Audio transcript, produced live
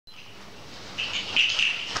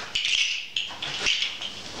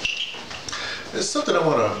something I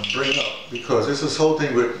want to bring up because there's this whole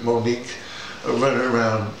thing with Monique running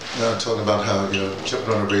around talking about how,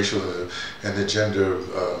 jumping on the racial and the gender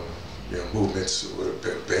movements,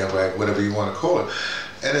 bandwagon, whatever you want to call it.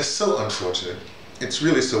 And it's so unfortunate. It's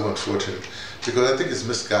really so unfortunate because I think it's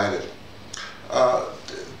misguided.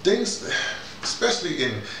 Things, especially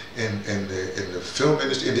in the film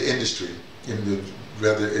industry,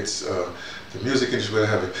 whether it's the music industry,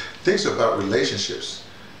 whatever have you, things are about relationships.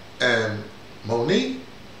 And Monique,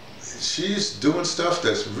 she's doing stuff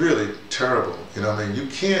that's really terrible. I mean, you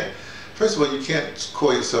can't, first of all, you can't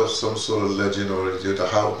call yourself some sort of legend or you're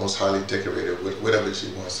the most highly decorated, whatever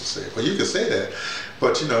she wants to say. Well, you can say that,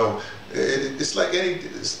 but it's like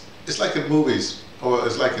it's like in movies or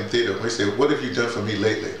it's like in theater when we say, "What have you done for me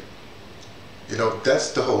lately?"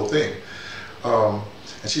 That's the whole thing. And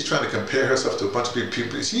she's trying to compare herself to a bunch of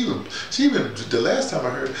people. She even the last time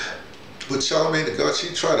I heard with Charlamagne the God,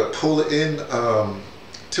 she tried to pull in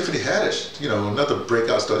Tiffany Haddish, another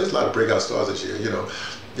breakout star. There's a lot of breakout stars this year,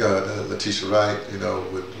 Letitia Wright,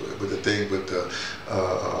 with the thing with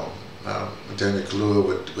Daniel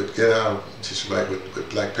Kaluuya with Get Out, Letitia Wright with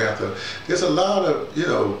Black Panther. There's a lot of,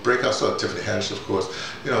 breakout stars, Tiffany Haddish, of course.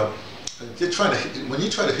 When you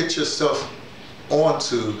try to hit yourself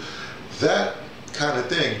onto that kind of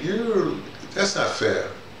thing, that's not fair.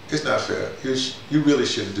 It's not fair. You really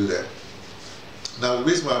shouldn't do that. Now, the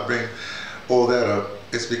reason why I bring all that up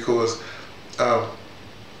is because I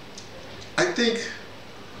think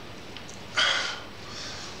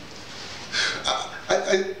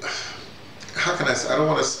how can I say? I don't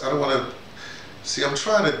want to see. I'm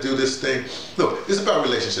trying to do this thing. Look, it's about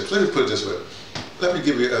relationships. Let me put it this way. Let me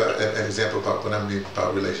give you an example about what I mean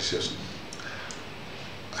about relationships.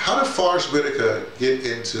 How did Forrest Whitaker get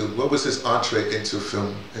into, what was his entree into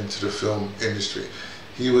the film industry?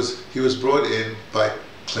 He was brought in by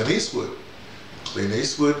Clint Eastwood. Clint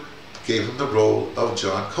Eastwood gave him the role of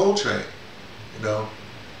John Coltrane.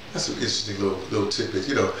 That's an interesting little tidbit.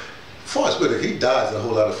 Forrest Whitaker, he dies in a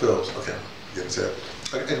whole lot of films. Okay, get into that.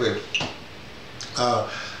 Okay, anyway,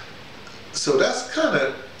 so that's kind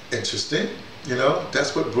of interesting.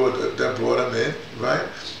 That's what brought him in, right?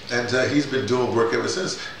 And he's been doing work ever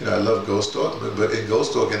since. I love Ghost Dog, but in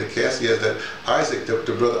Ghost Dog in the cast he has that Isaac,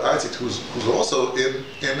 the brother Isaac, who's also in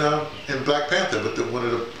Black Panther with one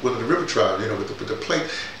of the River Tribe, with the plate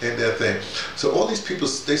and that thing. So all these people,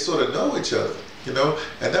 they sort of know each other,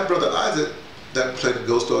 And that brother Isaac that played the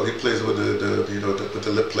Ghost Dog, he plays with with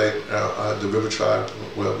the lip plate, the River Tribe,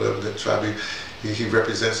 whatever the tribe he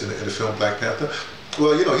represents in the film Black Panther.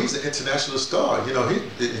 Well, he's an international star. In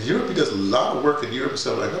Europe, he does a lot of work in Europe and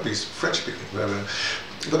stuff like that. He's French speaking, whatever.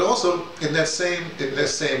 But also in that same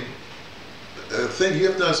thing, you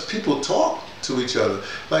have to notice people talk to each other.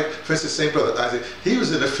 Like, for instance, same brother Isaac. He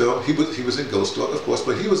was in a film. He was in Ghost Dog, of course,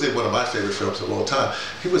 but he was in one of my favorite films of all time.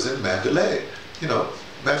 He was in Mandalay.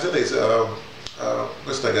 Mandalay's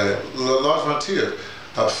what's that guy? Large Frontier.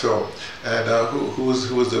 Film, and who was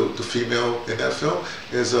the female in that film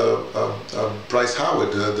is Bryce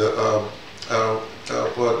Howard, the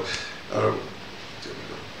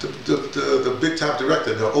big time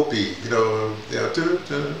director, Opie,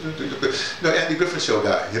 Andy Griffin Show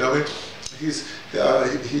guy. What I mean?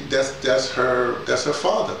 That's her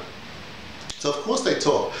father. So of course they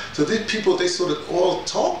talk. So these people, they sort of all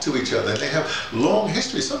talk to each other, and they have long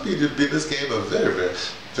history. Some people have been in this game a very,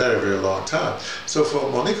 very long time. So for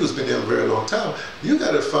Monique, who's been there a very long time, you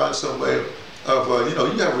got to find some way of,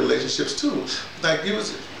 you have relationships too. Like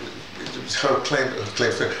her claim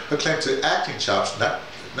to acting chops, not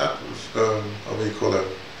what do you call it,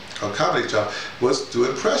 a comedy chop, was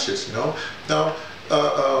doing Precious. Now.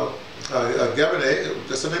 Gabonet,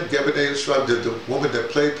 that's her name, Gabonet, the woman that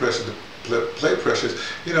played Precious,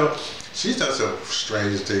 she's done some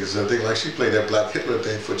strange things. I think like she played that Black Hitler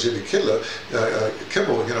thing for Jimmy Kimmel,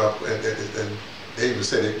 and they even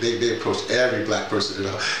said they approached every black person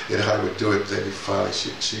in Hollywood to do it, and finally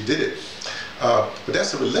she did it. But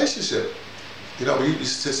that's a relationship. When you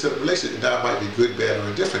set a relationship, now it might be good, bad, or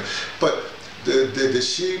indifferent. But did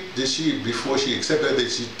she before she accepted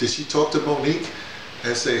that, did she talk to Monique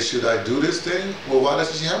and say, should I do this thing? Well, why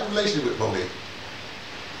doesn't she have a relationship with Monique?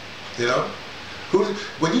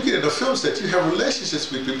 When you get in a film set, you have relationships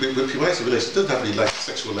with people. Relationships, it doesn't have to be like a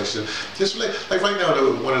sexual relationship. Just like right now,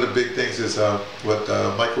 one of the big things is what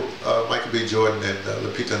Michael B. Jordan and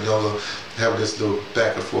Lupita Nyong'o have this little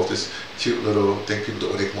back and forth, this cute little thing. People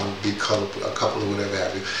they want to be a couple or whatever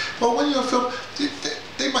have you. Well, when you're in a film,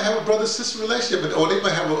 they might have a brother-sister relationship, or they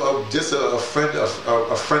might have just a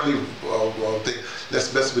friendly thing.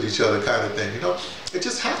 Let's mess with each other kind of thing. You know, it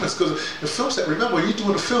just happens because in film set. Remember, when you're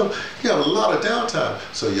doing a film, you have a lot of downtime.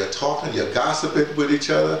 So you're talking, you're gossiping with each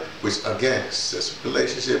other, which again, it's just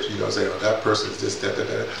relationships. You know, say, oh, that person is this,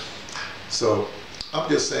 that. So I'm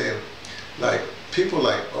just saying, like people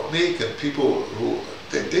like Monique and people who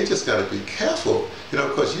they just got to be careful. You know,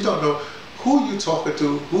 because you don't know who you talking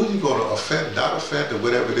to, who you going to offend, not offend, or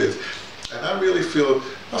whatever it is. And I really feel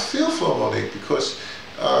for Monique because,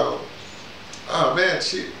 oh man,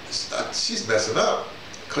 she's messing up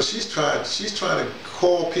because she's trying to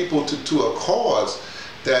call people to a cause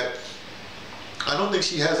that I don't think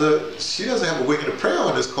she doesn't have a wing and a prayer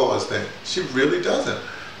on this cause thing. She really doesn't.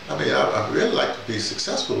 I mean, I really like to be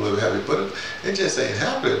successful with it, but it just ain't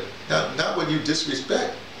happening. Not when you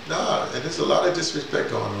disrespect. Nah, and there's a lot of disrespect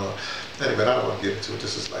going on. Anyway, I don't want to get into it.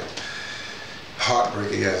 This is like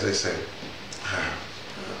heartbreaking, as they say.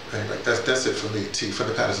 Anyway, that's it for me. T from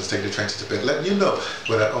the Pattersons, taking the trenches to bed, letting you know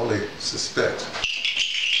what I only suspect.